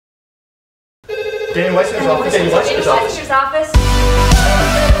Daniel Weissman's office. Daniel Weissman's office.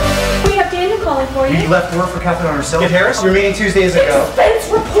 We have Daniel calling for you. You left word for Catherine on herself. Get Harris, your meeting 2 days ago. Expense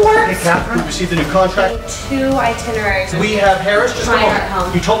report. Hey, Catherine, we received a new contract. 2 itineraries. We have Harris. Just a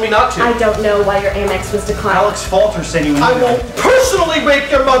moment. You told me not to. I don't know why your Amex was declined. Alex Falter sent you an email. I will personally rape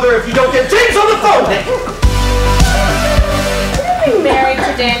your mother if you don't get James on the phone. Being married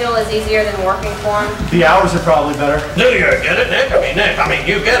to Daniel is easier than working for him. The hours are probably better. Do you get it, Nick? I mean,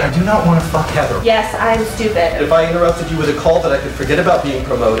 you get I it. do not want to fuck Heather. Yes, I'm stupid. If I interrupted you with a call that I could forget about being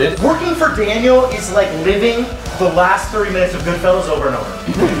promoted. Working for Daniel is like living the last 30 minutes of Goodfellas over and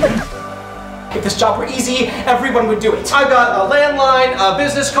over. If this job were easy, everyone would do it. I got a landline, a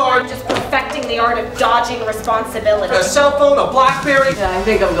business card, Just perfecting the art of dodging responsibility. a cell phone, a BlackBerry, Yeah, I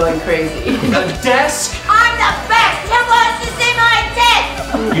think I'm going crazy. a desk. I'm the best! Who wants to see my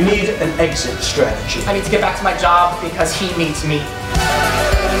tits? You need an exit strategy. I need to get back to my job because he needs me.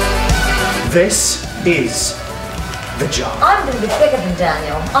 This is the job. I'm going to be bigger than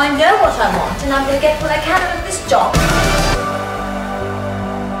Daniel. I know what I want, and I'm going to get what I can out of this job.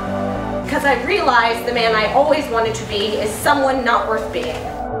 Because I realized the man I always wanted to be is someone not worth being.